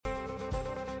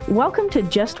Welcome to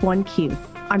Just One Q.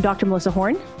 I'm Dr. Melissa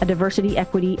Horn, a diversity,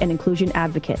 equity, and inclusion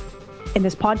advocate. In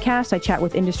this podcast, I chat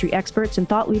with industry experts and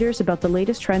thought leaders about the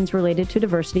latest trends related to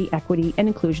diversity, equity, and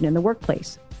inclusion in the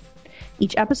workplace.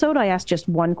 Each episode, I ask just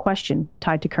one question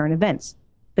tied to current events.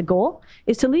 The goal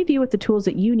is to leave you with the tools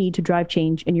that you need to drive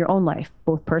change in your own life,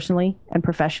 both personally and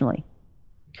professionally.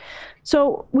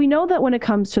 So we know that when it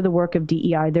comes to the work of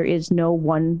DEI, there is no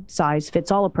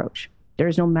one-size-fits-all approach. There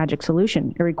is no magic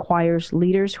solution. It requires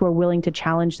leaders who are willing to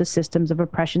challenge the systems of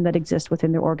oppression that exist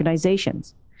within their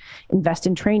organizations, invest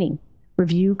in training,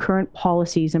 review current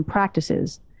policies and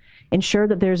practices, ensure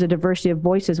that there's a diversity of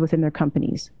voices within their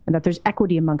companies, and that there's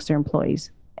equity amongst their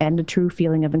employees, and a true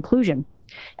feeling of inclusion.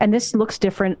 And this looks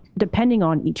different depending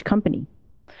on each company.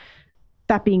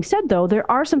 That being said, though, there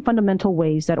are some fundamental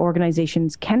ways that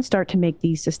organizations can start to make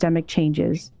these systemic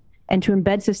changes and to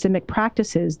embed systemic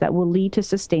practices that will lead to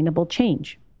sustainable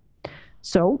change.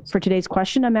 So for today's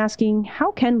question, I'm asking,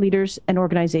 how can leaders and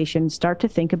organizations start to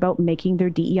think about making their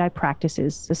DEI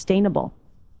practices sustainable?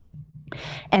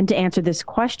 And to answer this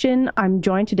question, I'm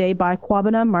joined today by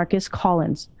Kwabena Marcus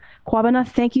Collins. Kwabena,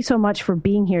 thank you so much for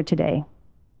being here today.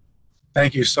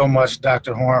 Thank you so much,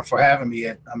 Dr. Horn, for having me.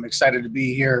 I'm excited to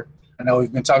be here. I know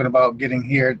we've been talking about getting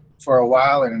here for a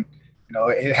while, and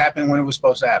it happened when it was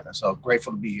supposed to happen. So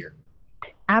grateful to be here.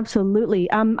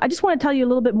 Absolutely. I just want to tell you a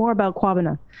little bit more about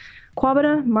Kwabena.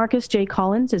 Kwabena Marcus J.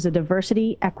 Collins is a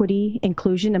diversity, equity,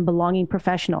 inclusion, and belonging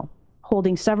professional,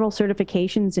 holding several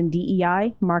certifications in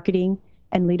DEI, marketing,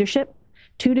 and leadership,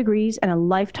 2 degrees, and a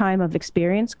lifetime of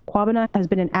experience. Kwabena has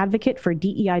been an advocate for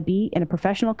DEIB in a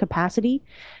professional capacity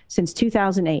since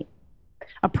 2008.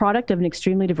 A product of an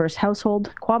extremely diverse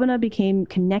household, Kwabena became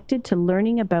connected to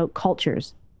learning about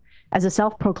cultures. As a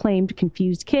self-proclaimed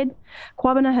confused kid,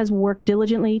 Kwabena has worked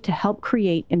diligently to help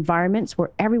create environments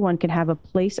where everyone can have a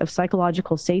place of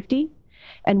psychological safety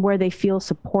and where they feel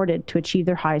supported to achieve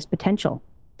their highest potential.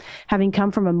 Having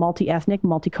come from a multi-ethnic,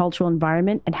 multicultural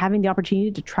environment and having the opportunity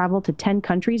to travel to 10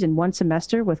 countries in one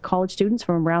semester with college students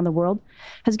from around the world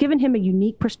has given him a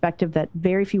unique perspective that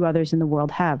very few others in the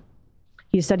world have.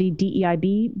 He has studied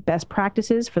DEIB best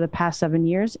practices for the past 7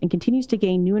 years and continues to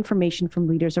gain new information from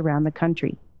leaders around the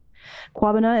country.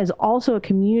 Kwabena is also a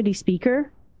community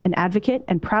speaker, an advocate,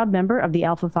 and proud member of the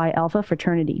Alpha Phi Alpha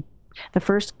fraternity, the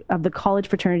first of the college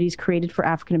fraternities created for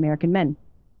African American men.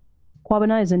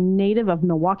 Kwabena is a native of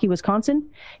Milwaukee, Wisconsin.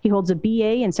 He holds a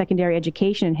BA in secondary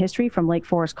education and history from Lake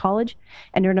Forest College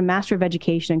and earned a Master of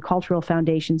Education in Cultural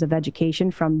Foundations of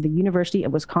Education from the University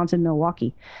of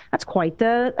Wisconsin-Milwaukee. That's quite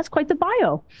the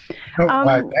bio.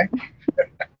 I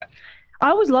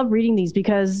always love reading these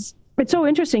because it's so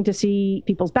interesting to see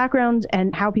people's backgrounds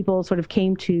and how people sort of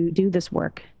came to do this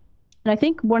work. And I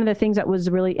think one of the things that was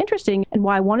really interesting and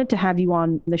why I wanted to have you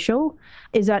on the show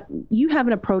is that you have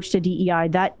an approach to DEI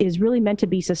that is really meant to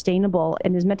be sustainable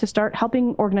and is meant to start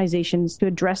helping organizations to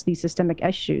address these systemic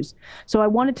issues. So I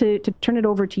wanted to turn it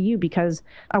over to you because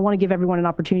I want to give everyone an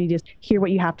opportunity to hear what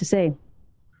you have to say.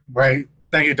 Right.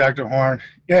 Thank you, Dr. Horn.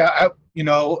 Yeah,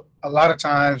 a lot of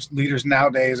times leaders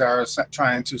nowadays are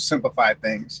trying to simplify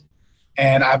things.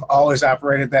 And I've always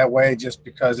operated that way just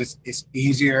because it's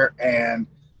easier. And,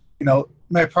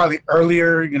 maybe probably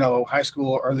earlier, high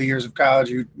school, early years of college,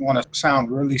 you want to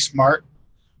sound really smart.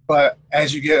 But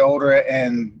as you get older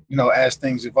and, as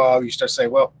things evolve, you start to say,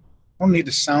 well, I don't need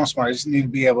to sound smart. I just need to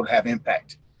be able to have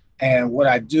impact. And what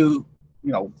I do,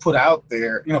 put out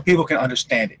there, people can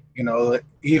understand it.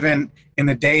 Even in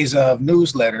the days of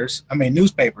newspapers,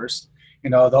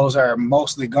 those are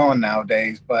mostly gone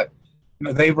nowadays. But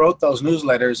they wrote those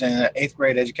newsletters in an 8th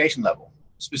grade education level,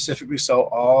 specifically so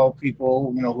all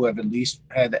people, who have at least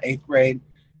had the 8th grade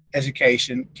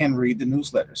education can read the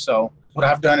newsletter. So what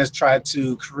I've done is try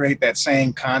to create that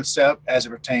same concept as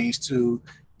it pertains to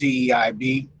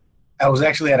DEIB. I was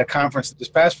actually at a conference this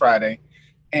past Friday,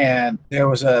 and there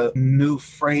was a new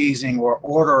phrasing or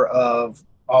order of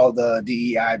all the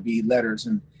DEIB letters,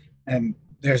 and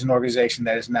there's an organization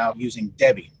that is now using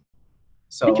Debbie.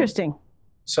 So interesting.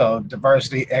 So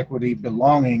diversity, equity,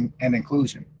 belonging, and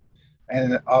inclusion,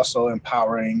 and also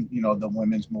empowering, the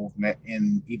women's movement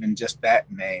in even just that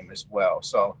name as well.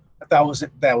 So I thought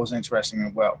that was interesting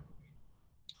as well.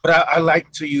 But I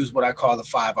like to use what I call the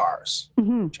 5 R's.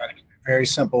 Mm-hmm. Try to keep it very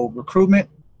simple: recruitment,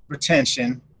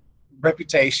 retention,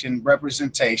 reputation,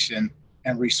 representation,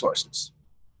 and resources.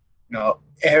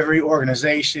 Every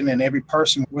organization and every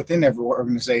person within every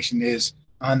organization is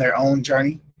on their own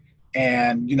journey.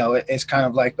 And, it's kind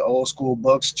of like the old school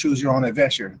books, choose your own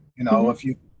adventure.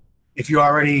 Mm-hmm. If you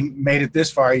already made it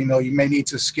this far, you may need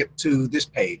to skip to this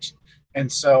page. And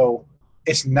so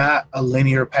it's not a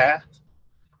linear path.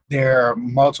 There are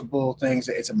multiple things.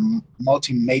 It's a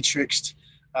multi-matrixed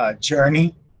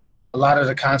journey. A lot of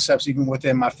the concepts, even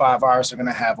within my 5 hours, are going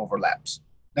to have overlaps.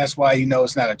 That's why,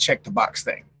 it's not a check the box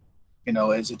thing.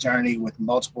 It's a journey with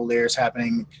multiple layers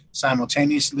happening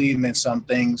simultaneously. And then some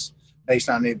things based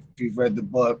on, if you've read the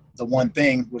book, The One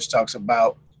Thing, which talks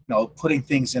about, putting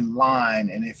things in line.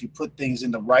 And if you put things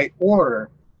in the right order,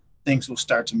 things will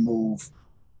start to move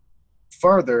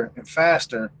further and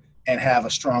faster and have a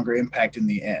stronger impact in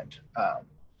the end.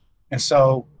 And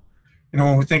so,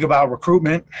 when we think about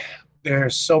recruitment,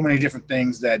 there's so many different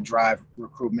things that drive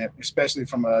recruitment, especially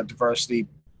from a diversity,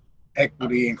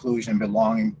 equity, inclusion,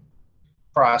 belonging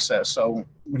process. So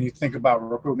when you think about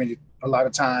recruitment, a lot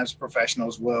of times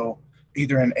professionals will,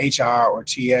 either in HR or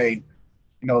TA,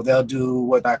 they'll do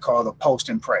what I call the post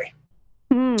and pray.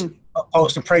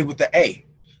 Post and pray with the A.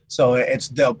 So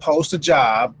they'll post a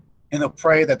job and they'll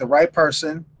pray that the right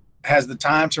person has the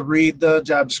time to read the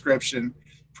job description,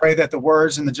 pray that the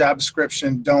words in the job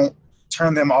description don't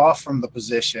turn them off from the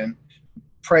position,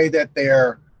 pray that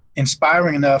they're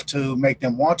inspiring enough to make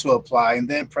them want to apply, and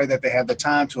then pray that they have the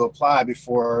time to apply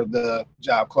before the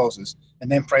job closes, and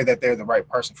then pray that they're the right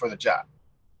person for the job.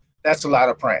 That's a lot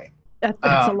of praying.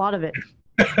 That's a lot of it.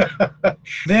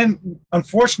 Then,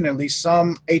 unfortunately,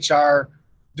 some HR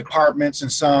departments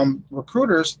and some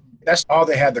recruiters, that's all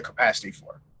they have the capacity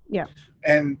for. Yeah.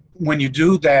 And when you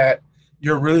do that,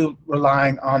 you're really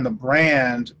relying on the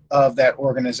brand of that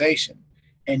organization.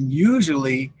 And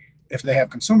usually, if they have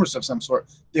consumers of some sort,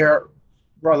 they're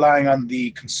relying on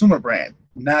the consumer brand,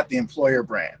 not the employer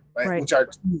brand, right? Which are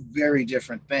two very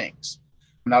different things.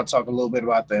 And I'll talk a little bit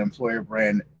about the employer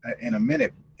brand in a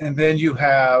minute. And then you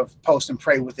have post and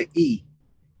pray with the E.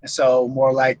 And so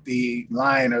more like the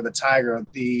lion or the tiger,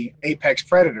 the apex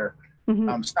predator.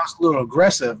 Sounds a little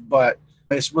aggressive, but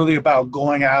it's really about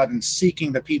going out and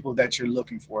seeking the people that you're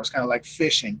looking for. It's kind of like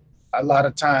fishing. A lot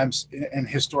of times, and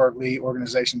historically,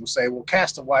 organizations will say, well,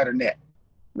 cast a wider net.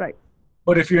 Right.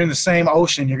 But if you're in the same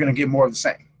ocean, you're going to get more of the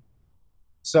same.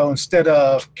 So instead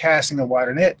of casting a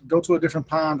wider net, go to a different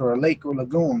pond or a lake or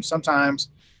lagoon. Sometimes,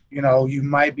 you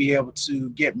might be able to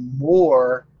get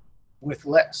more with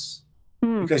less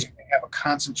because you can have a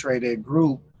concentrated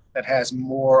group that has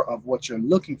more of what you're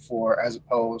looking for, as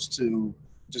opposed to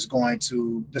just going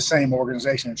to the same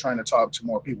organization and trying to talk to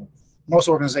more people. Most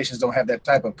organizations don't have that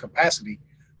type of capacity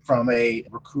from a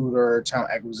recruiter,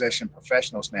 talent acquisition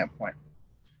professional standpoint.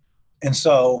 And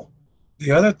so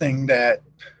the other thing that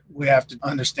we have to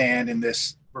understand in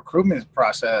this recruitment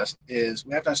process is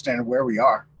we have to understand where we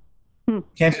are.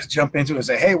 Can't just jump into it and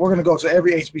say, hey, we're going to go to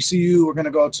every HBCU, we're going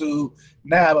to go to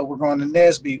NABA, we're going to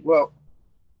NSBE. Well,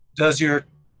 does your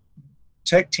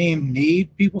tech team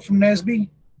need people from NSBE,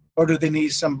 or do they need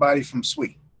somebody from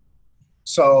SWE?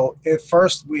 So at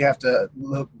first we have to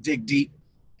dig deep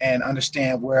and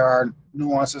understand where our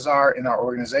nuances are in our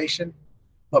organization,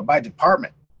 but by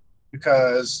department,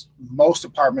 because most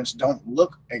departments don't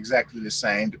look exactly the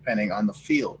same depending on the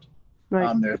field.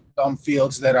 Right. There are some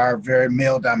fields that are very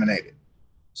male dominated.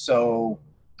 So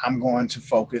I'm going to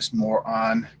focus more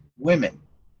on women,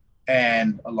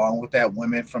 and along with that,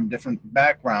 women from different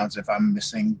backgrounds if I'm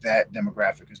missing that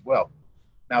demographic as well.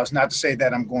 Now, it's not to say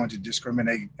that I'm going to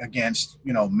discriminate against,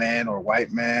 men or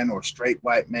white men or straight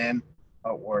white men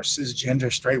or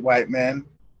cisgender straight white men.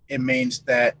 It means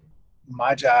that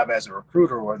my job as a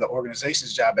recruiter, or the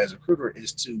organization's job as a recruiter,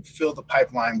 is to fill the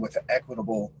pipeline with an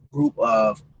equitable group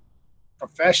of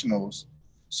professionals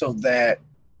so that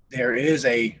there is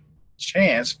a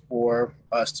chance for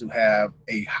us to have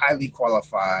a highly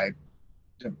qualified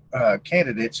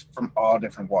candidates from all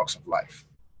different walks of life.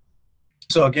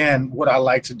 So again, what I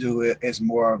like to do is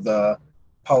more of the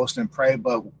post and pray,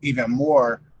 but even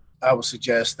more, I would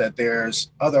suggest that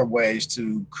there's other ways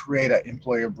to create an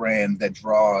employer brand that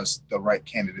draws the right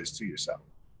candidates to yourself.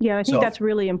 Yeah, I think that's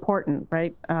really important,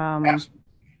 right?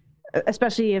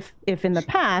 Especially if in the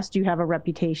past you have a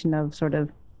reputation of sort of,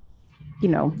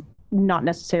 not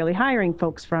necessarily hiring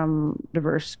folks from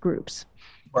diverse groups.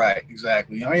 Right,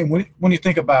 exactly. I mean, when you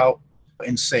think about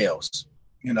in sales,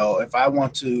 if I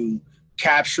want to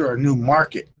capture a new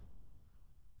market,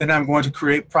 then I'm going to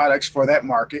create products for that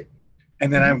market,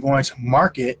 and then I'm going to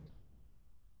market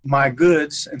my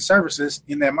goods and services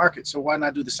in that market. So why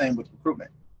not do the same with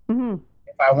recruitment?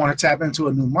 If I want to tap into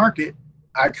a new market,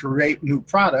 I create new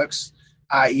products,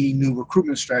 i.e. new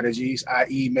recruitment strategies,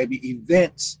 i.e. maybe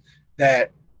events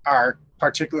that are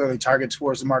particularly targeted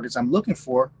towards the markets I'm looking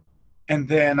for, and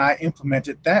then I implement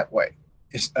it that way.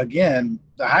 It's, again,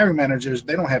 the hiring managers,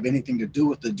 they don't have anything to do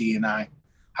with the D&I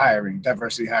hiring,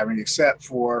 diversity hiring, except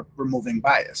for removing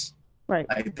bias. Right.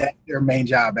 Like that's their main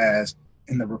job as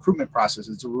in the recruitment process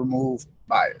is to remove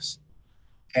bias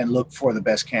and look for the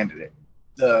best candidate.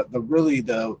 The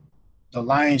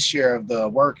lion's share of the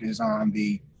work is on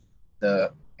the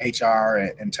HR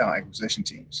and talent acquisition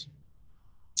teams.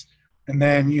 And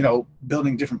then,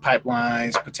 building different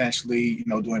pipelines, potentially,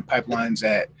 doing pipelines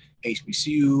at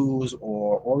HBCUs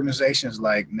or organizations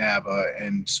like NABA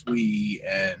and SWE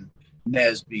and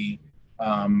NSBE,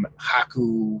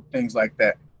 Haku, things like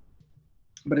that.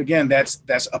 But again, that's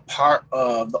a part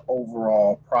of the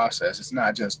overall process. It's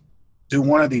not just do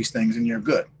one of these things and you're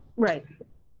good. Right.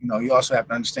 You also have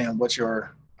to understand what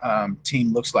your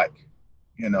team looks like.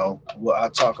 I'll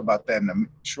talk about that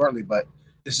shortly, but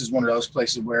this is one of those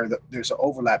places where there's an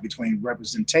overlap between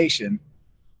representation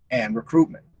and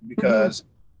recruitment, because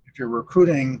if you're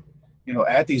recruiting,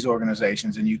 at these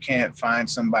organizations and you can't find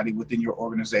somebody within your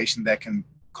organization that can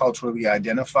culturally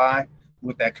identify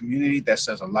with that community, that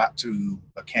says a lot to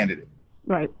a candidate.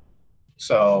 Right.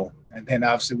 So, and then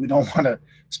obviously we don't want to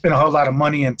spend a whole lot of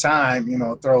money and time,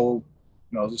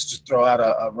 let's just throw out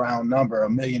a round number,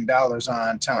 $1 million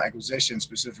on talent acquisition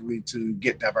specifically to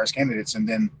get diverse candidates, and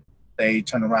then they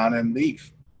turn around and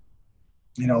leave,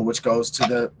 which goes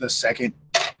to the second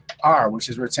R, which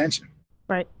is retention.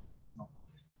 Right.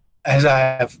 As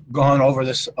I've gone over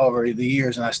this over the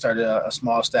years, and I started a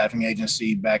small staffing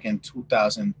agency back in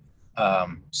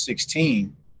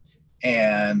 2016,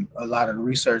 and a lot of the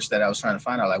research that I was trying to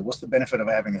find out, like, what's the benefit of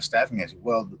having a staffing agency?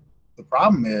 Well, the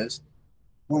problem is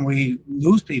when we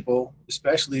lose people,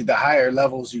 especially the higher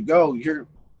levels you go,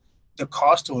 the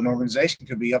cost to an organization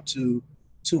could be up to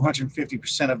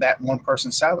 250% of that one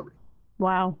person's salary.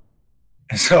 Wow.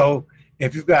 And so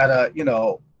if you've got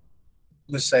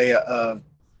let's say a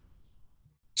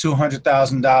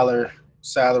 $200,000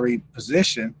 salary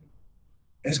position,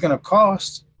 it's going to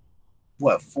cost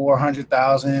what,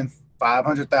 $400,000,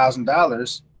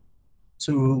 $500,000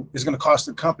 is going to cost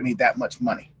the company that much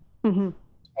money. Mm-hmm.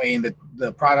 Between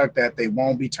the product that they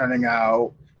won't be turning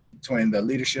out, between the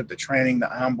leadership, the training, the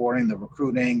onboarding, the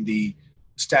recruiting, the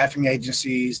staffing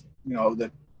agencies,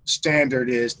 the standard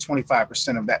is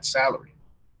 25% of that salary.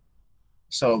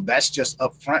 So that's just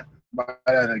upfront right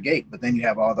out of the gate. But then you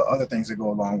have all the other things that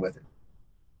go along with it.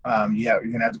 You're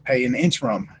going to have to pay an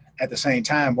interim at the same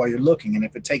time while you're looking. And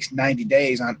if it takes 90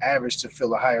 days on average to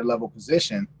fill a higher level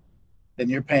position, then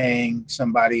you're paying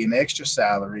somebody an extra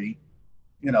salary,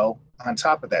 on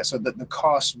top of that. So the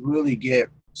costs really get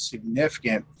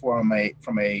significant from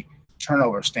a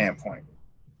turnover standpoint.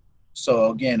 So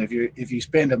again, if you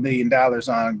spend $1 million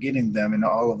on getting them and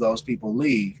all of those people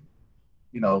leave,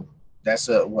 that's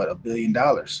 $1 billion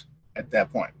at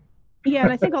that point. Yeah,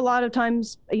 and I think a lot of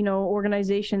times,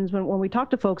 organizations, when we talk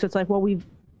to folks, it's like, well, we've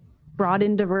brought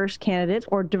in diverse candidates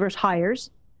or diverse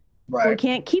hires. Right. We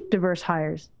can't keep diverse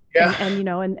hires. Yeah.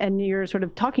 And you're sort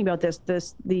of talking about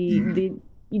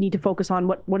you need to focus on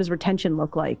what does retention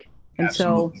look like. And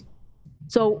Absolutely.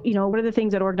 so what are the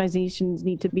things that organizations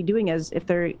need to be doing as if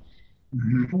they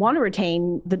want to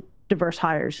retain the diverse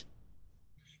hires?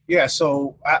 Yeah,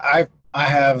 so I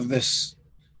have this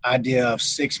idea of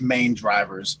 6 main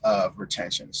drivers of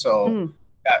retention. So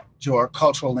got your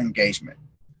cultural engagement,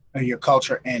 or your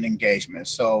culture and engagement.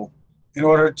 So in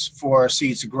order for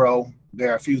seeds to grow,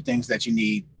 there are a few things that you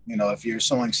need. If you're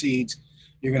sowing seeds,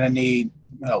 you're going to need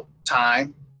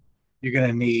time, you're going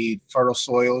to need fertile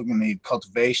soil, you're going to need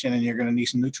cultivation, and you're going to need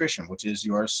some nutrition, which is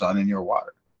your sun and your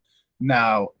water.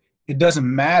 Now, it doesn't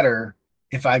matter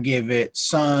if I give it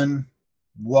sun,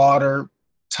 water,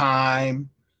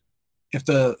 time. If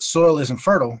the soil isn't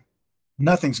fertile,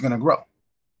 nothing's going to grow.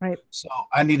 Right. So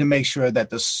I need to make sure that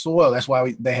the soil, that's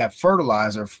why they have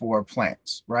fertilizer for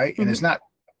plants, right? And it's not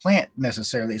a plant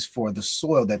necessarily, it's for the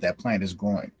soil that plant is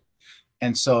growing.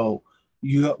 And so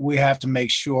we have to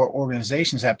make sure,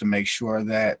 organizations have to make sure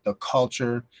that the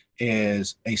culture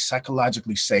is a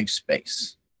psychologically safe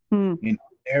space.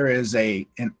 There is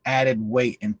an added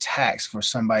weight and tax for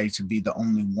somebody to be the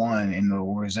only one in the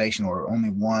organization or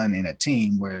only one in a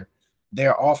team, where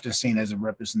they're often seen as a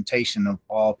representation of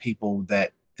all people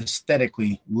that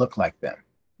aesthetically look like them.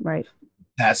 Right.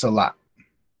 That's a lot.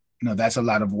 That's a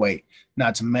lot of weight,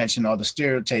 not to mention all the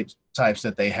stereotypes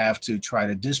that they have to try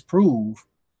to disprove,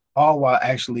 all while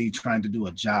actually trying to do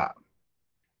a job.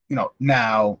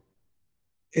 Now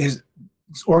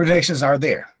organizations are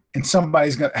there and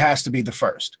has to be the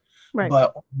first. Right.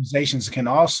 But organizations can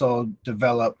also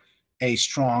develop a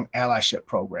strong allyship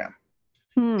program.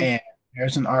 And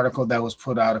there's an article that was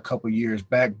put out a couple of years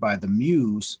back by the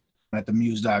Muse at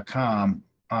themuse.com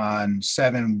on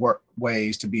 7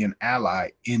 ways to be an ally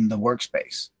in the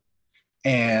workspace.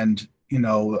 And,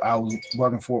 I was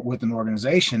working with an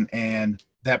organization, and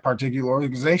that particular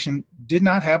organization did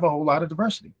not have a whole lot of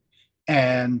diversity.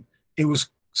 And it was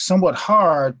somewhat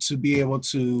hard to be able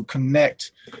to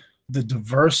connect the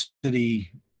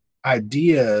diversity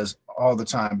ideas all the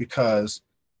time because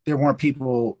there weren't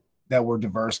people that were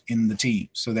diverse in the team.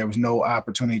 So there was no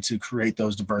opportunity to create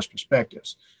those diverse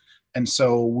perspectives. And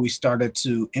so we started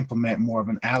to implement more of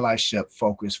an allyship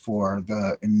focus for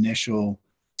the initial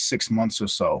 6 months or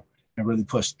so and really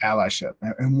push allyship.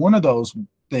 And one of those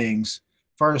things,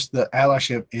 first, the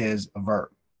allyship is a verb.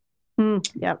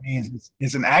 Yeah. It means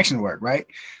it's an action word, right?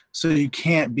 So you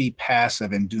can't be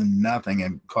passive and do nothing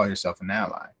and call yourself an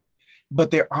ally. But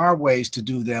there are ways to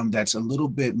do them that's a little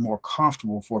bit more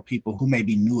comfortable for people who may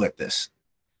be new at this.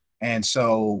 And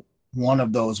so one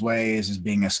of those ways is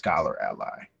being a scholar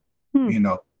ally. You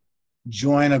know,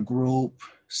 join a group,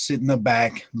 sit in the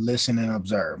back, listen and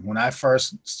observe. When I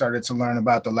first started to learn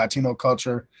about the Latino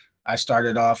culture, I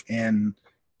started off in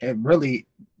it really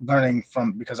learning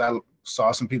from because I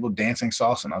saw some people dancing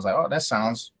salsa and I was like, oh,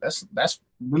 that's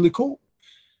really cool.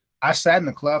 I sat in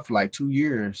the club for like 2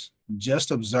 years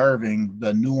just observing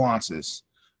the nuances.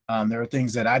 There are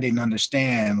things that I didn't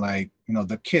understand, like, you know,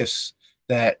 the kiss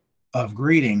that of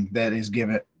greeting that is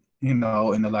given, you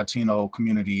know, in the Latino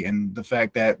community, and the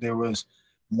fact that there was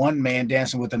one man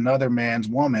dancing with another man's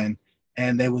woman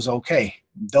and they was okay.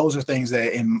 Those are things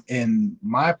that in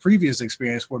my previous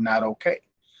experience were not okay.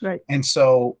 Right. And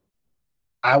so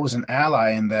I was an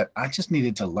ally in that I just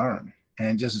needed to learn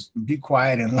and just be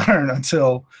quiet and learn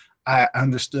until I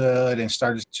understood and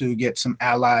started to get some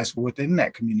allies within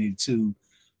that community to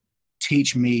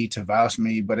teach me, to vouch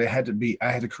me, but I had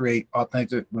to create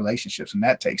authentic relationships, and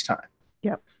that takes time.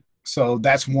 Yep. So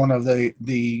that's one of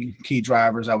the key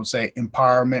drivers, I would say,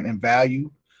 empowerment and value.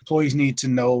 Employees need to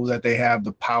know that they have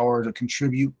the power to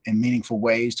contribute in meaningful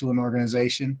ways to an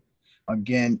organization.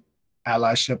 Again,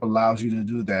 allyship allows you to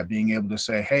do that, being able to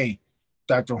say, hey,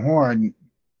 Dr. Horn,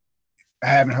 I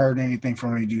haven't heard anything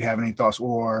from you. Do you have any thoughts?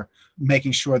 Or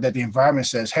making sure that the environment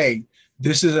says, hey,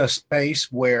 this is a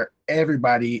space where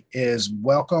everybody is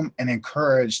welcome and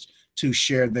encouraged to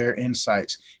share their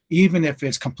insights, even if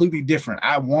it's completely different.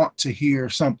 I want to hear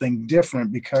something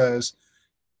different because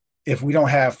if we don't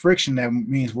have friction, that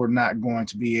means we're not going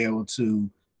to be able to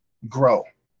grow.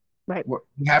 Right.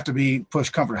 We have to be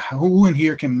pushed comfort. Who in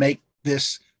here can make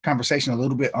this conversation a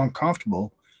little bit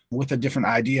uncomfortable with a different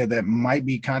idea that might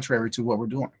be contrary to what we're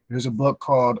doing? There's a book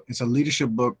it's a leadership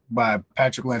book by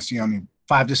Patrick Lencioni,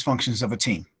 5 Dysfunctions of a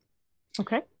Team.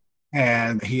 Okay.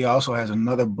 And he also has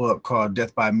another book called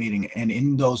Death by Meeting. And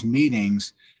in those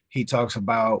meetings, he talks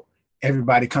about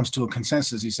everybody comes to a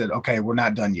consensus. He said, okay, we're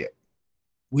not done yet.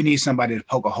 We need somebody to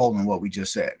poke a hole in what we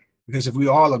just said. Because if we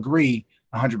all agree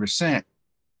 100%,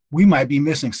 we might be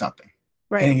missing something.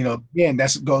 Right. And, you know, again,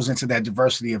 that goes into that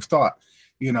diversity of thought.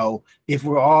 You know, if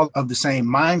we're all of the same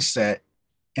mindset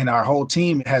and our whole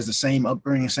team has the same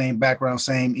upbringing, same background,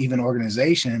 same even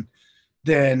organization,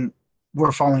 then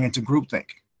we're falling into groupthink,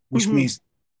 which means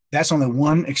that's only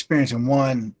one experience and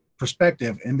one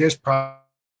perspective. And there's probably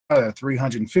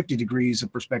 350 degrees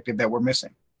of perspective that we're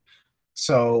missing.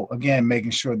 So again,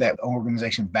 making sure that the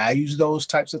organization values those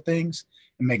types of things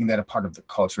and making that a part of the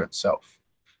culture itself.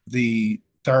 The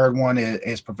third one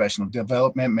is professional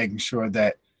development, making sure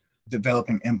that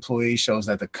developing employees shows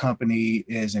that the company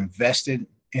is invested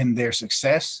in their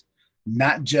success,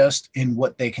 not just in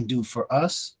what they can do for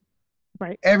us.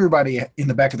 Right. Everybody in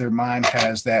the back of their mind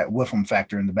has that whiffum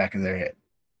factor in the back of their head.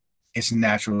 It's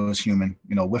natural, it's human.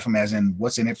 You know, whiffum as in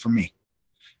what's in it for me.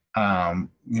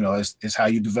 You know, it's how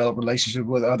you develop relationships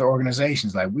with other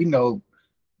organizations. Like, we know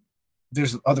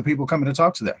there's other people coming to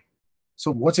talk to them.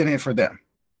 So what's in it for them?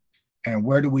 And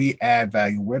where do we add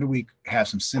value? Where do we have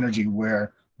some synergy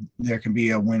where there can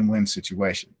be a win-win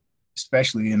situation,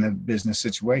 especially in a business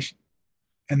situation?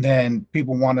 And then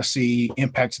people want to see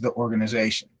impact to the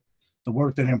organization. The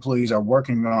work that employees are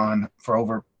working on for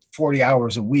over 40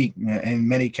 hours a week, in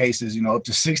many cases, you know, up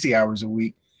to 60 hours a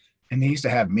week, it needs to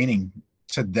have meaning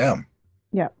to them.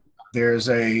 Yeah. There's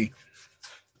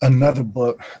another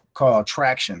book called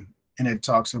Traction, and it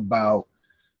talks about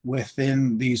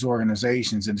within these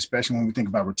organizations, and especially when we think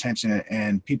about retention,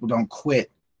 and people don't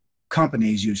quit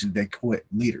companies, usually they quit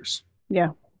leaders.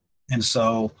 Yeah. And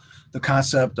so the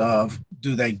concept of,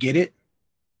 do they get it?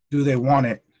 Do they want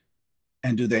it?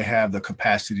 And do they have the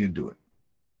capacity to do it?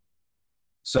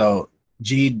 So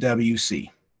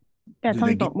GWC. Yeah, tell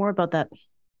me more about that.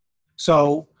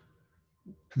 So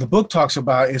the book talks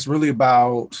about, it's really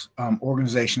about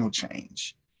organizational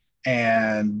change.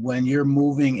 And when you're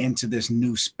moving into this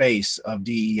new space of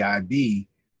DEIB,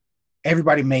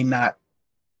 everybody may not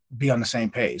be on the same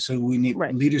page. So we need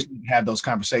Right. leaders need to have those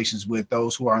conversations with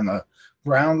those who are on the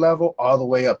ground level all the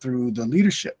way up through the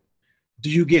leadership. Do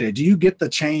you get it? Do you get the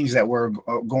change that we're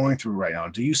going through right now?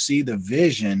 Do you see the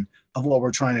vision of what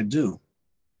we're trying to do?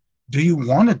 Do you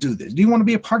want to do this? Do you want to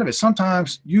be a part of it?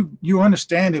 Sometimes you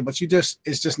understand it, but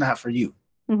it's just not for you.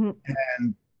 Hmm.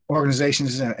 And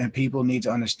organizations and people need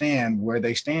to understand where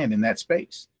they stand in that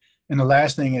space. And the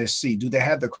last thing is see, do they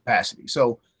have the capacity?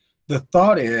 So the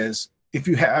thought is if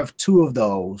you have two of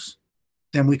those,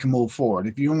 then we can move forward.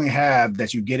 If you only have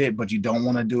that you get it, but you don't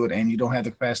want to do it and you don't have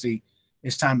the capacity,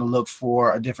 it's time to look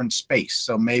for a different space.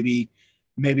 So maybe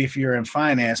if you're in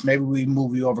finance, maybe we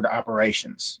move you over to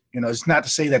operations. It's not to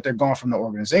say that they're gone from the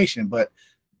organization, but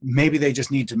maybe they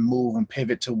just need to move and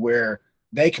pivot to where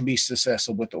they can be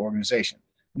successful with the organization.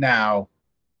 Now,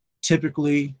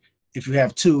 typically, if you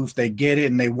have two, if they get it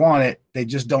and they want it, they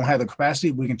just don't have the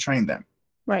capacity, we can train them.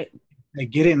 Right. They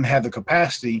get it and have the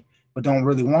capacity, but don't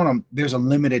really want them, there's a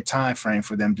limited time frame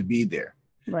for them to be there.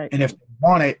 Right. And if they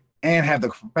want it and have the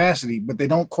capacity, but they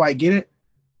don't quite get it,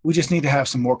 we just need to have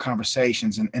some more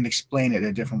conversations and explain it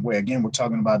a different way. Again, we're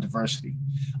talking about diversity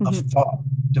of thought,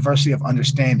 diversity of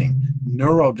understanding.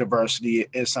 Neurodiversity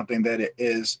is something that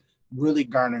is really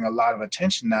garnering a lot of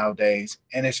attention nowadays,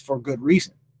 and it's for good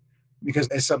reason, because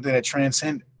it's something that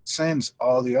transcends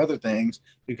all the other things,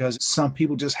 because some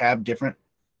people just have different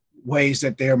ways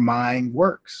that their mind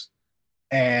works.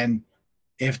 And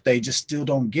if they just still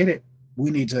don't get it, we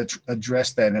need to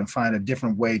address that and find a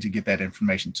different way to get that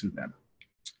information to them.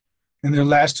 And the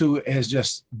last two is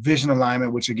just vision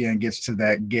alignment, which again gets to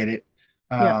that get it,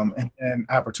 and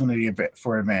opportunity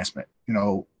for advancement.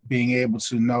 Being able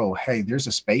to know, hey, there's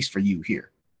a space for you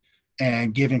here,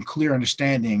 and giving clear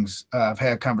understandings. I've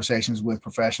had conversations with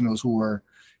professionals who are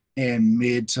in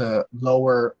mid to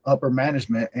lower upper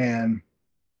management, and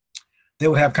they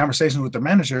would have conversations with their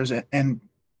managers, and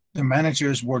the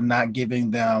managers were not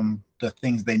giving them the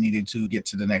things they needed to get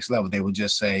to the next level. They would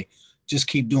just say, just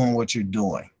keep doing what you're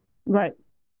doing. Right.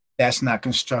 That's not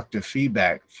constructive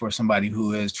feedback for somebody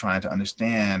who is trying to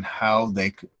understand how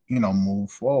they could, move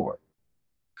forward.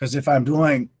 Because if I'm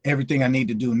doing everything I need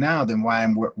to do now, then why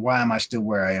am I still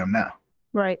where I am now?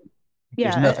 Right.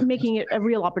 Yeah, making it a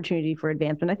real opportunity for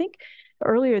advancement. I think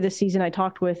earlier this season, I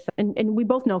talked with, and we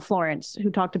both know Florence, who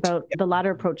talked about the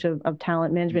latter approach of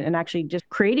talent management and actually just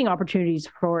creating opportunities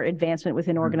for advancement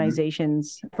within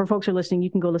organizations. For folks who are listening,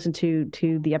 you can go listen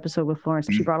to the episode with Florence.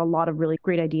 She brought a lot of really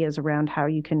great ideas around how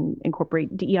you can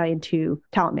incorporate DEI into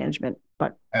talent management.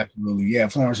 But absolutely, yeah,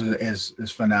 Florence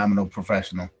is phenomenal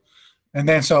professional. And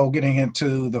then so getting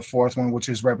into the fourth one, which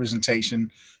is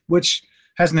representation, which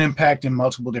has an impact in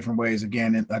multiple different ways.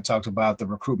 Again, I talked about the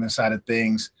recruitment side of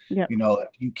things. Yep. If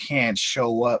you can't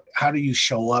show up, how do you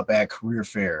show up at career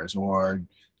fairs or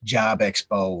job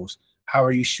expos? How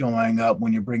are you showing up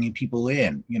when you're bringing people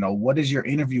in? What does your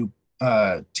interview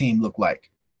team look like?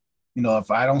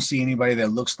 If I don't see anybody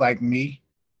that looks like me,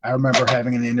 I remember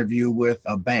having an interview with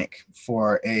a bank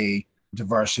for a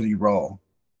diversity role,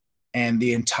 and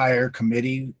the entire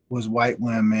committee was white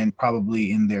women,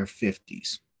 probably in their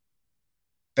 50s.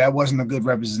 That wasn't a good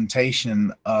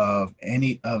representation of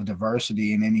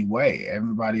diversity in any way.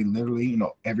 Everybody literally,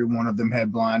 every one of them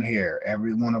had blonde hair.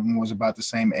 Every one of them was about the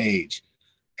same age,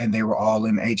 and they were all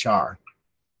in HR.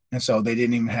 And so they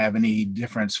didn't even have any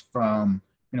difference from,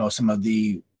 some of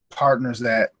the partners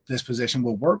that this position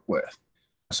will work with.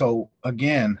 So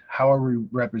again, how are we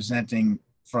representing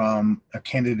from a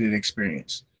candidate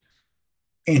experience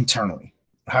internally?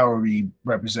 How are we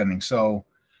representing? So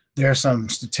there are some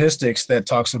statistics that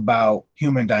talks about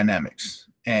human dynamics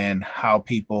and how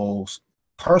people's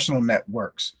personal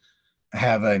networks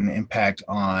have an impact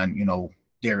on,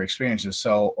 their experiences.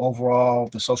 So overall,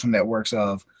 the social networks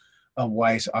of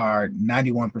whites are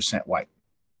 91% white,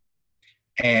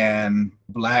 and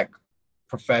Black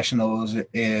professionals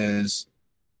is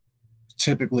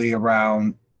typically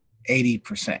around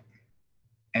 80%.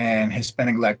 And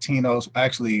Hispanic Latinos,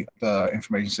 actually, the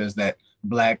information says that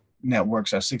Black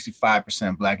networks are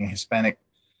 65% Black, and Hispanic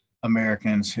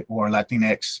Americans or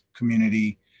Latinx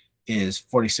community is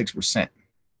 46%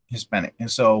 Hispanic. And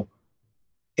so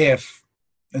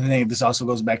this also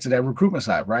goes back to that recruitment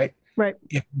side, right? Right.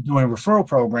 If you're doing referral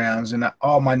programs and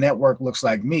all my network looks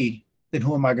like me, then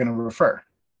who am I going to refer?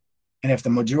 And if the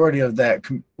majority of that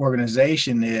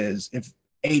organization if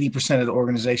 80% of the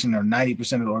organization or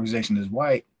 90% of the organization is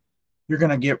white, you're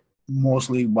going to get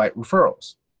mostly white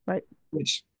referrals. Right.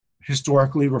 Which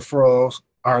historically referrals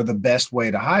are the best way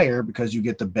to hire because you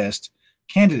get the best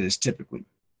candidates typically.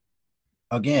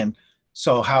 Again,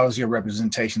 so how is your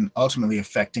representation ultimately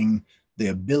affecting the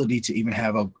ability to even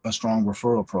have a strong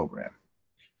referral program.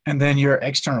 And then your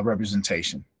external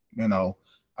representation, you know,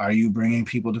 are you bringing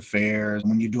people to fairs?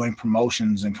 When you're doing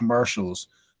promotions and commercials,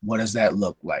 what does that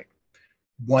look like?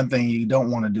 One thing you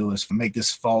don't want to do is make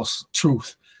this false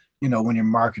truth, you know, when you're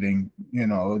marketing, you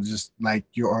know, just like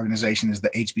your organization is the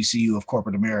HBCU of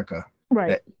corporate America. Right.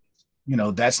 That, you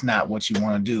know, that's not what you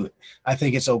want to do. I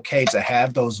think it's okay to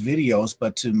have those videos,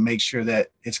 but to make sure that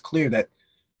it's clear that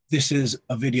this is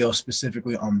a video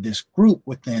specifically on this group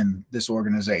within this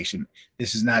organization.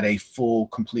 This is not a full,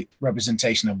 complete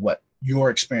representation of what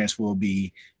your experience will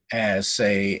be as,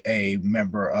 say, a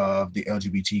member of the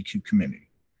LGBTQ community.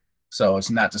 So it's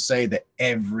not to say that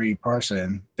every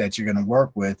person that you're going to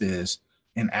work with is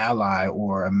an ally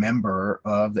or a member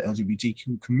of the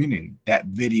LGBTQ community. That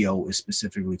video is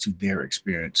specifically to their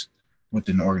experience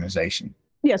within the organization.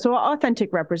 Yeah, so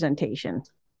authentic representation.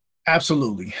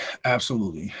 Absolutely.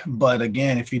 Absolutely. But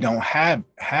again, if you don't have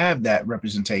that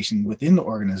representation within the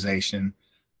organization,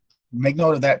 make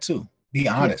note of that too. Be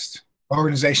honest. Yeah.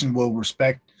 Organization will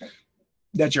respect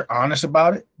that you're honest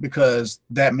about it, because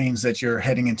that means that you're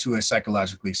heading into a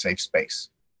psychologically safe space.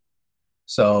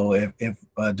 So if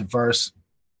a diverse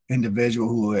individual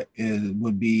who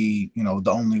would be, you know,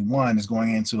 the only one is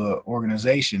going into an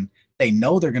organization, they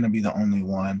know they're going to be the only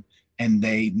one, and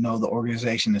they know the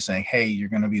organization is saying, hey, you're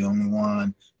going to be the only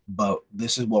one, but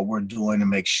this is what we're doing to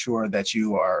make sure that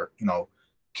you are, you know,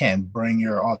 can bring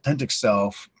your authentic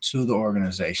self to the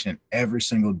organization every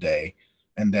single day,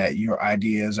 and that your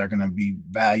ideas are going to be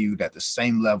valued at the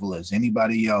same level as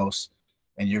anybody else,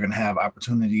 and you're going to have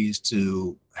opportunities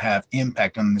to have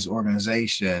impact on this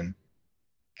organization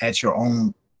at your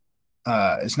own.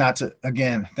 It's not to,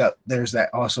 again, that there's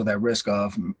that also that risk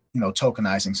of, you know,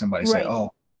 tokenizing somebody. Right. Say,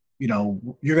 oh, you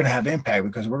know, you're going to have impact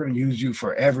because we're going to use you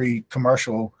for every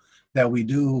commercial that we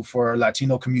do for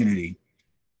Latino community.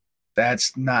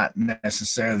 That's not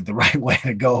necessarily the right way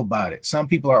to go about it. Some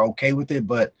people are okay with it,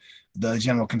 but the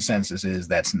general consensus is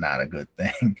that's not a good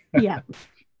thing. Yeah.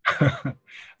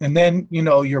 And then, you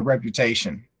know, your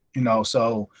reputation, you know,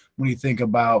 so when you think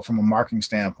about from a marketing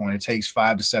standpoint, it takes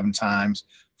 5 to 7 times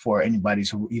for anybody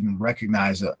to even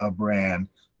recognize a brand,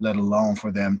 let alone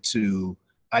for them to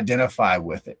identify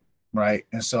with it. Right.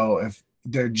 And so if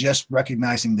they're just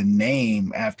recognizing the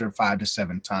name after 5 to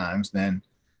 7 times, then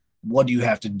what do you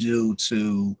have to do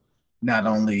to not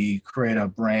only create a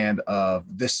brand of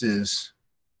this is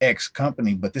X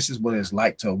company, but this is what it's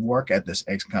like to work at this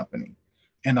X company?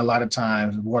 And a lot of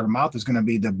times word of mouth is going to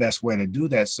be the best way to do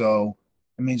that. So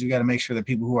it means you got to make sure that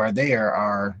people who are there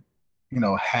are, you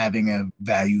know, having a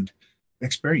valued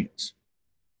experience.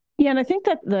 Yeah. And I think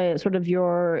that the sort of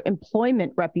your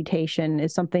employment reputation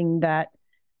is something that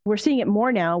we're seeing it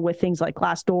more now with things like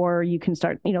Glassdoor. You can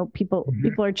start, you know, people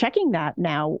are checking that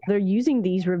now. They're using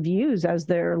these reviews as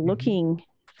they're looking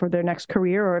for their next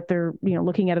career, or if they're, you know,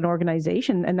 looking at an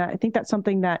organization. And I think that's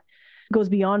something that goes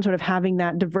beyond sort of having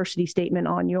that diversity statement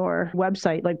on your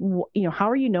website. Like, you know,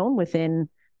 how are you known within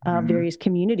various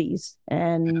communities?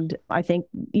 And I think,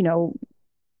 you know,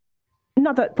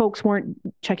 not that folks weren't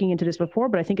checking into this before,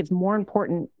 but I think it's more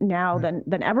important now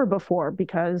than ever before,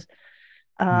 because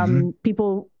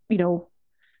people, you know,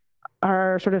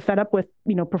 are sort of fed up with,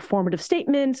 you know, performative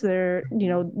statements. They're, you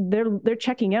know, they're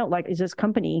checking out, like, is this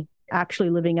company actually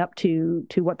living up to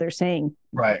what they're saying?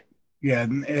 Right. Yeah.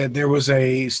 There was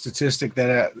a statistic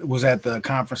that was at the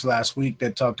conference last week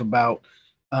that talked about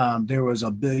there was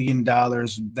 $1 billion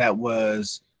that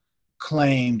was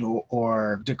claimed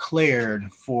or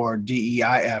declared for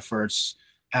DEI efforts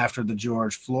after the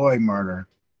George Floyd murder.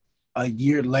 A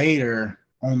year later,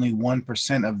 only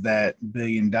 1% of that $1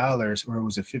 billion, or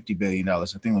was it $50 billion? I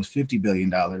think it was $50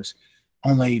 billion.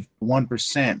 Only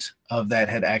 1% of that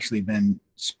had actually been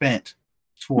spent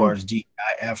towards DEI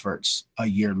efforts a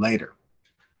year later.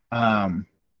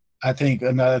 I think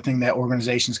another thing that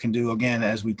organizations can do, again,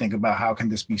 as we think about how can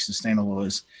this be sustainable,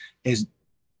 is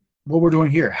what we're doing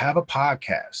here. Have a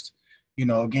podcast. You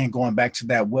know, again, going back to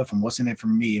that what from what's in it for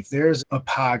me. If there's a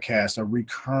podcast, a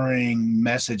recurring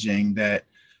messaging that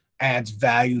adds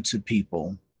value to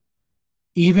people,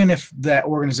 even if that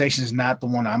organization is not the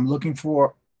one I'm looking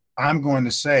for, I'm going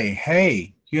to say,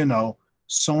 hey, you know,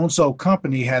 so-and-so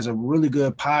company has a really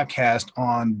good podcast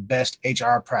on best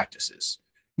HR practices.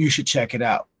 You should check it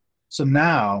out. So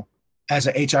now, as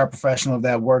an HR professional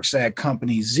that works at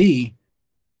company Z,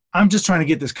 I'm just trying to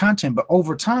get this content. But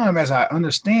over time, as I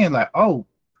understand, like, oh,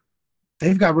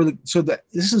 they've got really, so that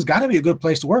this has got to be a good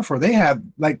place to work for. They have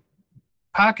like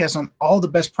podcasts on all the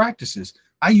best practices.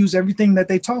 I use everything that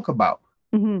they talk about.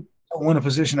 Mm-hmm. When a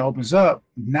position opens up,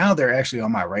 now they're actually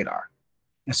on my radar.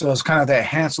 And so it's kind of that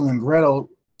Hansel and Gretel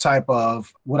type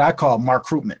of what I call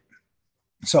recruitment.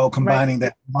 So Right. combining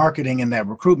that marketing and that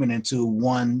recruitment into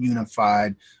one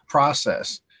unified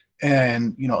process.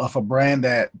 And, if a brand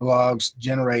that blogs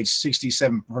generates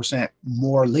 67%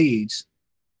 more leads,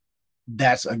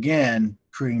 that's again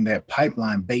creating that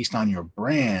pipeline based on your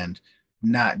brand,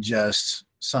 not just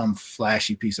some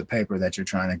flashy piece of paper that you're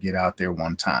trying to get out there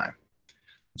one time.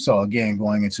 So again,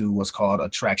 going into what's called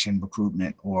attraction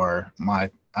recruitment, or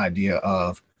my idea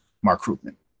of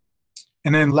recruitment.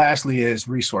 And then lastly is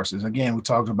resources. Again, we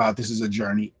talked about this is a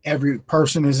journey. Every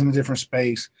person is in a different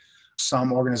space.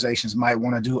 Some organizations might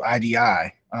want to do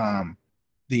IDI,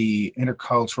 the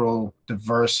Intercultural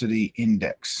Diversity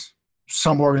Index.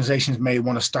 Some organizations may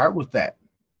want to start with that,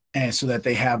 and so that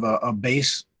they have a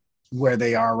base where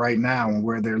they are right now and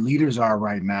where their leaders are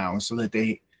right now, and so that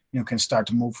they can start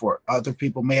to move forward. Other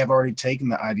people may have already taken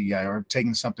the IDI or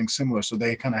taken something similar, so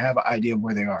they kind of have an idea of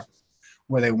where they are,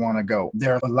 where they want to go.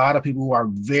 There are a lot of people who are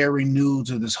very new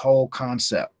to this whole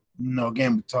concept.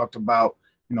 Again, we talked about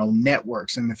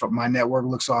networks, and if my network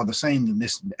looks all the same, then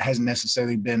this hasn't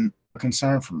necessarily been a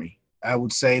concern for me. I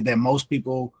would say that most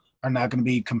people are not going to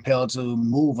be compelled to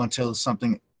move until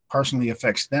something personally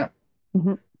affects them.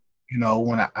 Mm-hmm.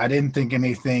 When I didn't think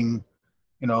anything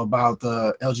about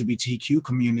the LGBTQ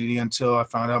community until I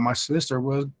found out my sister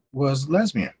was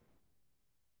lesbian.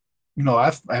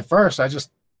 At first I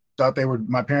just thought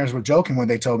my parents were joking when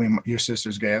they told me your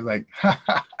sister's gay. I was like,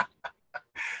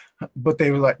 but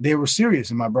they were serious.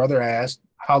 And my brother asked,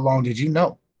 how long did you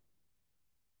know?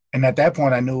 And at that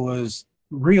point I knew it was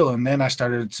real. And then I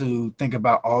started to think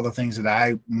about all the things that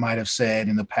I might have said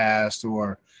in the past,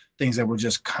 or things that were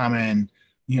just common,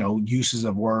 uses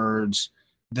of words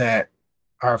that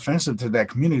are offensive to that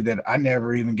community that I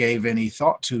never even gave any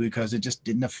thought to, because it just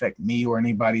didn't affect me or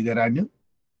anybody that I knew.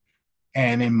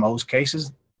 And in most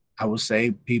cases, I would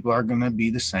say people are going to be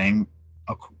the same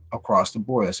across the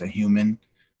board. It's a human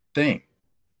thing.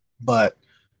 But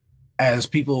as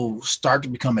people start to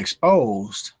become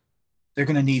exposed, they're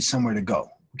going to need somewhere to go.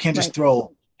 We can't just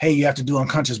throw, hey, you have to do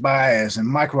unconscious bias and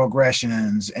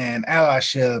microaggressions and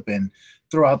allyship and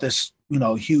throw out this,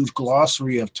 huge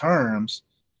glossary of terms.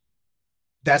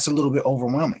 That's a little bit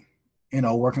overwhelming.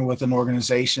 Working with an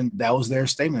organization, that was their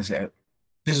statement, that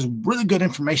this is really good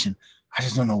information. I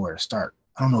just don't know where to start.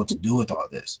 I don't know what to do with all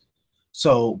this.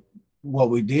 So what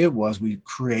we did was we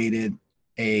created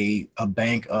a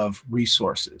bank of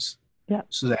resources,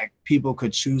 so that people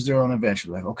could choose their own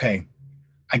adventure. Like, okay,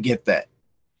 I get that.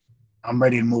 I'm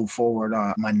ready to move forward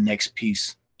on my next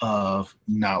piece of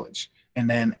knowledge. And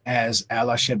then as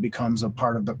allyship becomes a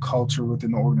part of the culture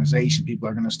within the organization, people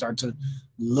are going to start to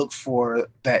look for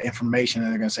that information,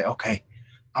 and they're going to say, okay,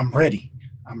 I'm ready.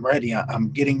 I'm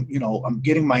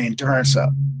getting my endurance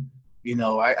up.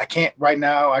 I can't right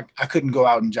now. I couldn't go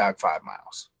out and jog 5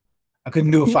 miles. I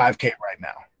couldn't do a 5K right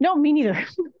now. No, me neither.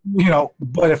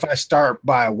 But if I start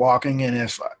by walking,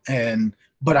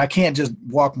 but I can't just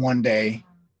walk one day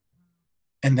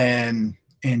and then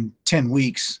in 10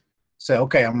 weeks say,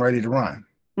 okay, I'm ready to run.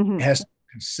 Mm-hmm. It has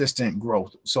consistent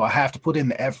growth. So I have to put in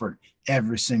the effort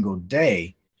every single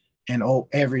day, and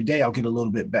every day I'll get a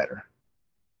little bit better.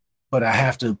 But I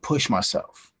have to push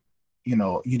myself.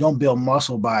 You don't build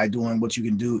muscle by doing what you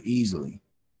can do easily.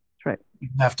 That's right. You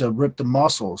have to rip the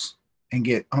muscles and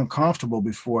get uncomfortable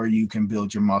before you can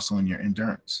build your muscle and your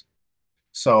endurance.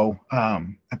 So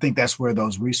I think that's where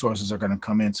those resources are going to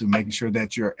come into, making sure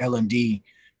that your L&D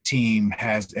team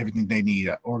has everything they need.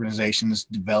 Organizations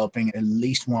developing at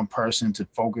least one person to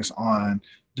focus on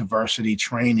diversity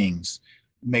trainings,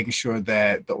 making sure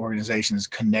that the organization is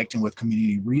connecting with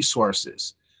community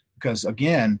resources. Because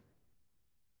again,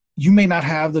 you may not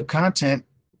have the content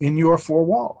in your 4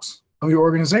 walls of your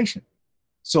organization.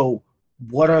 So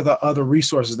what are the other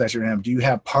resources that you're in? Do you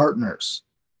have partners?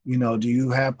 Do you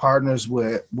have partners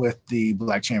with the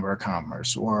Black Chamber of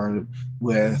Commerce, or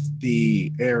with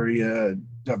the area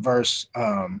diverse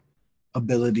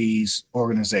abilities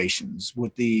organizations,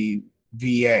 with the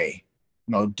VA?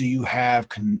 Do you have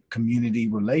community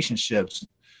relationships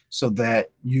so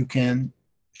that you can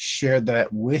share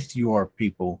that with your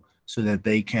people so that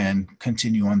they can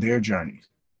continue on their journeys?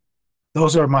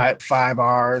 Those are my 5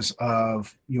 R's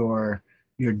of your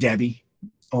Debbie,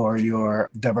 or your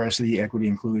diversity, equity,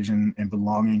 inclusion, and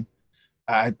belonging.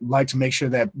 I'd like to make sure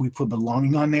that we put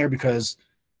belonging on there, because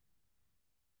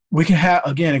we can have,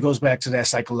 again, it goes back to that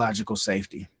psychological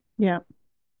safety. Yeah.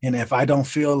 And if I don't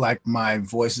feel like my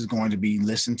voice is going to be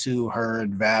listened to,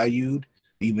 heard, valued,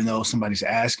 even though somebody's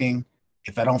asking,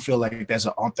 if I don't feel like that's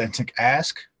an authentic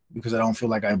ask, because I don't feel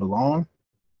like I belong,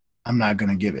 I'm not going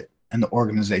to give it. And the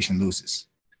organization loses.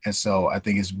 And so I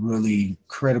think it's really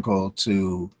critical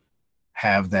to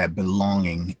have that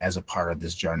belonging as a part of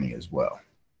this journey as well.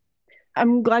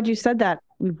 I'm glad you said that.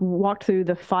 We've walked through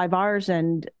the 5 R's,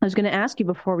 and I was going to ask you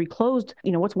before we closed,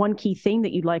 what's one key thing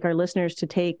that you'd like our listeners to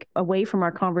take away from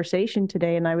our conversation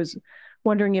today? And I was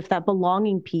wondering if that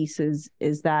belonging piece is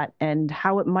that, and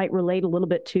how it might relate a little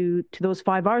bit to those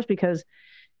 5 R's, because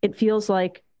it feels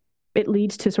like it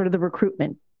leads to sort of the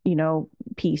recruitment,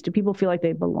 piece. Do people feel like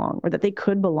they belong, or that they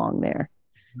could belong there?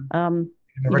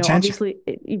 Retention. Obviously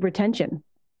retention,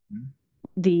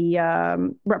 the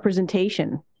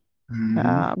representation,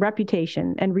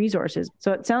 reputation, and resources.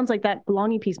 So it sounds like that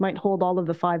belonging piece might hold all of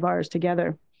the 5 R's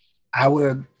together. I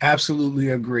would absolutely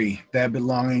agree that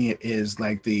belonging is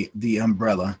like the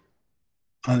umbrella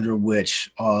under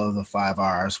which all of the 5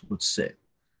 R's would sit.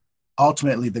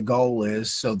 Ultimately, the goal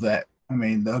is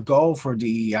the goal for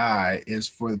DEI is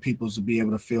for the people to be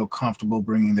able to feel comfortable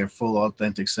bringing their full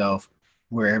authentic self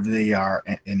wherever they are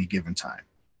at any given time.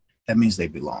 That means they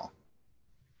belong.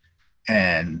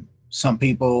 And some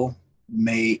people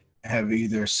may have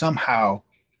either somehow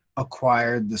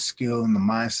acquired the skill and the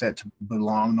mindset to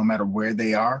belong no matter where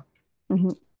they are,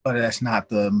 but that's not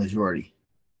the majority.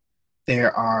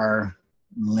 There are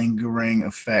lingering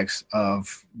effects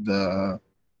of the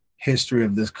history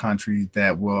of this country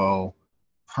that will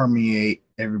permeate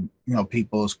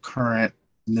people's current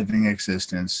living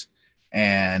existence,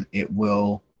 and it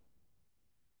will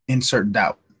insert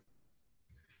doubt.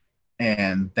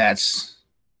 And that's,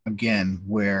 again,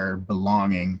 where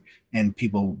belonging and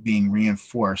people being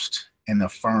reinforced and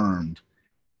affirmed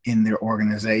in their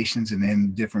organizations and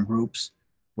in different groups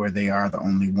where they are the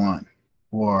only one,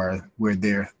 or where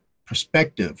their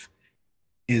perspective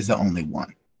is the only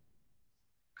one.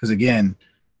 Because again,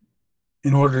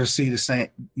 in order to see the same,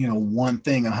 one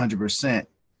thing 100%,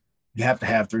 you have to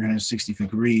have 360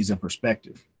 degrees of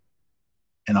perspective.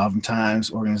 And oftentimes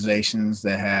organizations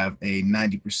that have a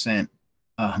 90%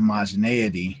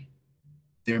 homogeneity,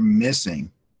 they're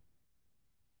missing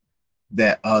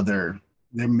they're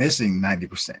missing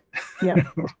 90%. Yeah.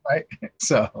 Right.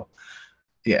 So,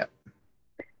 yeah.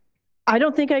 I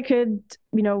don't think I could,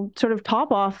 sort of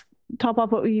top off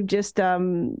what we've just,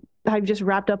 I've just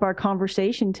wrapped up our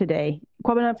conversation today.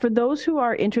 Kwabena, for those who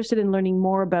are interested in learning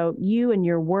more about you and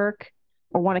your work,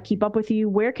 or want to keep up with you,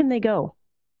 where can they go?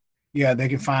 Yeah, they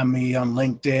can find me on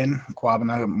LinkedIn,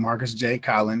 Kwabena Marcus J.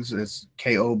 Collins. It's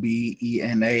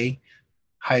KOBENA-MARCUS.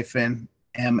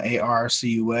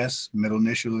 Middle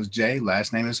initial is J.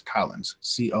 Last name is Collins,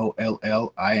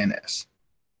 COLLINS.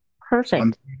 Perfect. So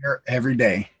I'm here every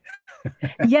day.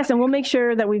 Yes, and we'll make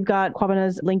sure that we've got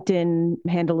Kwabena's LinkedIn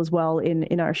handle as well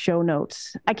in our show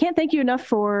notes. I can't thank you enough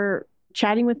for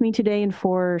chatting with me today and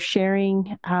for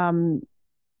sharing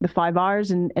the 5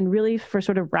 R's and really for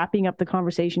sort of wrapping up the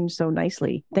conversation so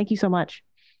nicely. Thank you so much.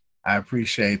 I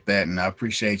appreciate that. And I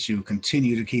appreciate you.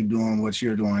 Continue to keep doing what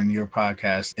you're doing. Your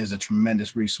podcast is a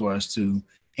tremendous resource to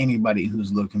anybody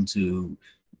who's looking to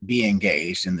be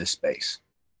engaged in this space.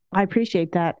 I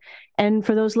appreciate that. And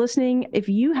for those listening, if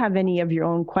you have any of your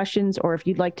own questions, or if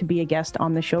you'd like to be a guest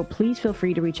on the show, please feel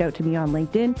free to reach out to me on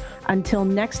LinkedIn. Until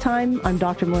next time, I'm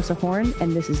Dr. Melissa Horn,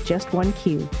 and this is Just One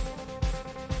Q.